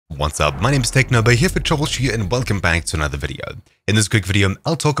What's up? My name is Technoba here for Troubleshoot and welcome back to another video. In this quick video,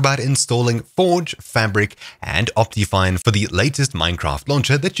 I'll talk about installing Forge, Fabric, and Optifine for the latest Minecraft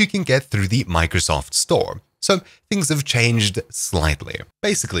launcher that you can get through the Microsoft Store. So things have changed slightly.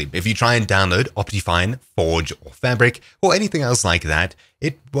 Basically, if you try and download Optifine, Forge, or Fabric, or anything else like that,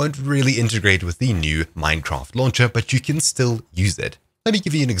 it won't really integrate with the new Minecraft launcher, but you can still use it. Let me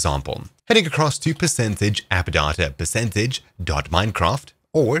give you an example. Heading across to %appdata %.minecraft,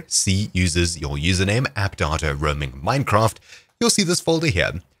 or C uses your username appdata roaming Minecraft, you'll see this folder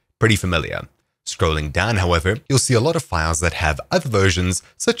here. Pretty familiar. Scrolling down, however, you'll see a lot of files that have other versions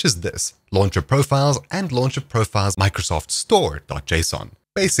such as this, Launcher Profiles and Launcher Profiles Microsoft Store.json.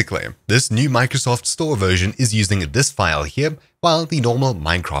 Basically, this new Microsoft Store version is using this file here, while the normal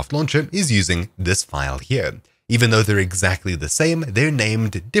Minecraft launcher is using this file here. Even though they're exactly the same, they're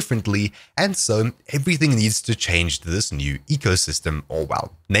named differently, and so everything needs to change to this new ecosystem, or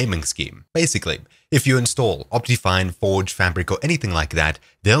well, naming scheme. Basically, if you install Optifine, Forge, Fabric, or anything like that,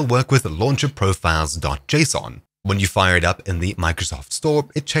 they'll work with launcherprofiles.json. When you fire it up in the Microsoft Store,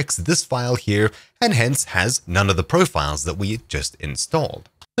 it checks this file here, and hence has none of the profiles that we just installed.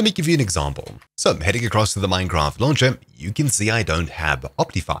 Let me give you an example. So heading across to the Minecraft launcher, you can see I don't have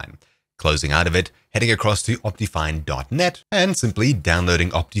Optifine. Closing out of it, heading across to optifine.net and simply downloading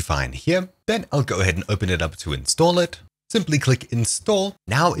Optifine here. Then I'll go ahead and open it up to install it. Simply click install.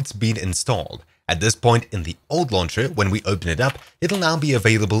 Now it's been installed. At this point in the old launcher, when we open it up, it'll now be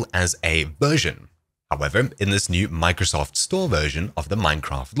available as a version. However, in this new Microsoft Store version of the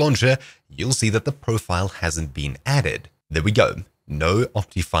Minecraft launcher, you'll see that the profile hasn't been added. There we go. No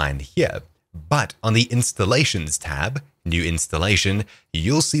Optifine here. But on the Installations tab, New Installation,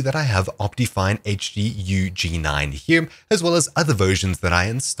 you'll see that I have Optifine HDUG9 here, as well as other versions that I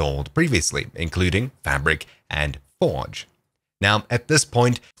installed previously, including Fabric and Forge. Now, at this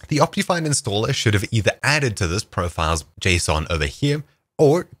point, the Optifine installer should have either added to this profile's JSON over here,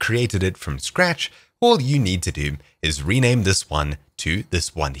 or created it from scratch. All you need to do is rename this one to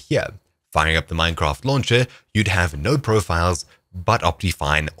this one here. Firing up the Minecraft launcher, you'd have no profiles, but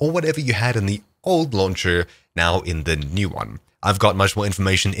Optifine, or whatever you had in the old launcher, now in the new one. I've got much more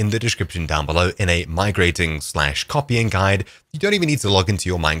information in the description down below in a migrating/copying guide. You don't even need to log into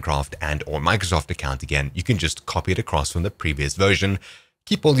your Minecraft and or Microsoft account again. You can just copy it across from the previous version,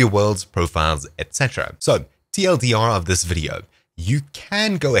 keep all your worlds, profiles, etc. So, TLDR of this video, you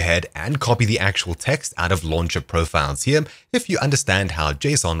can go ahead and copy the actual text out of Launcher Profiles here if you understand how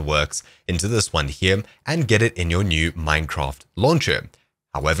JSON works into this one here and get it in your new Minecraft launcher.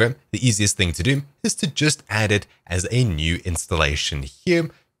 However, the easiest thing to do is to just add it as a new installation here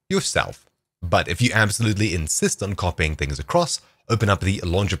yourself. But if you absolutely insist on copying things across, open up the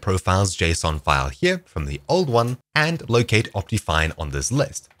Launcher Profiles JSON file here from the old one and locate Optifine on this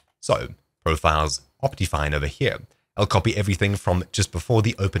list. So, Profiles, Optifine over here. I'll copy everything from just before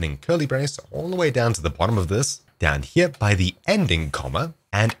the opening curly brace all the way down to the bottom of this, down here by the ending comma,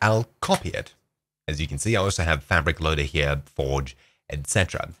 and I'll copy it. As you can see, I also have Fabric Loader here, Forge,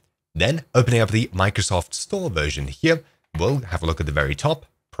 etc. Then, opening up the Microsoft Store version here, we'll have a look at the very top,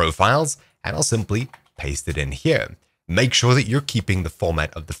 Profiles, and I'll simply paste it in here. Make sure that you're keeping the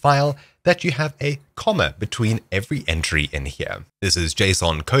format of the file, that you have a comma between every entry in here. This is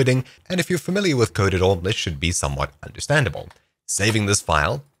JSON coding, and if you're familiar with code at all, this should be somewhat understandable. Saving this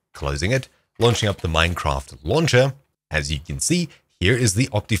file, closing it, launching up the Minecraft launcher. As you can see, here is the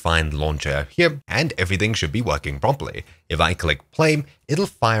Optifine launcher here, and everything should be working properly. If I click play, it'll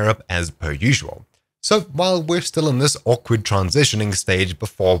fire up as per usual. So while we're still in this awkward transitioning stage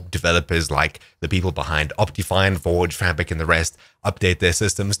before developers like the people behind Optifine, Forge, Fabric, and the rest update their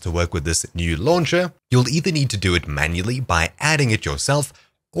systems to work with this new launcher, you'll either need to do it manually by adding it yourself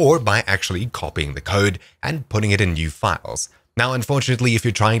or by actually copying the code and putting it in new files. Now, unfortunately, if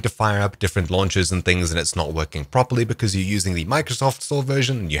you're trying to fire up different launchers and things and it's not working properly because you're using the Microsoft Store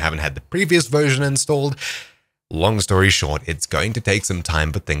version and you haven't had the previous version installed, long story short, it's going to take some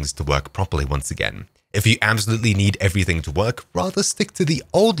time for things to work properly once again. If you absolutely need everything to work, rather stick to the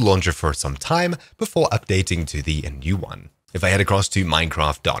old launcher for some time before updating to the new one. If I head across to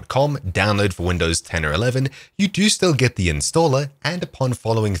Minecraft.com, download for Windows 10 or 11, you do still get the installer, and upon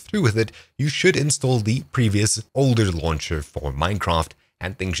following through with it, you should install the previous older launcher for Minecraft,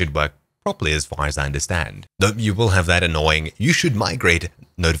 and things should work properly as far as I understand. Though you will have that annoying "you should migrate"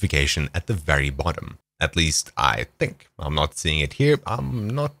 notification at the very bottom. At least I think. I'm not seeing it here. I'm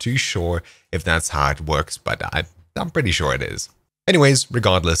not too sure if that's how it works, but I'm pretty sure it is. Anyways,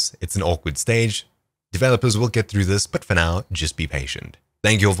 regardless, it's an awkward stage. Developers will get through this, but for now, just be patient.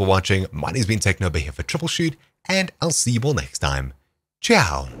 Thank you all for watching. My name's been Technoba here for Troubleshoot, and I'll see you all next time.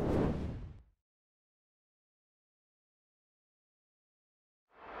 Ciao!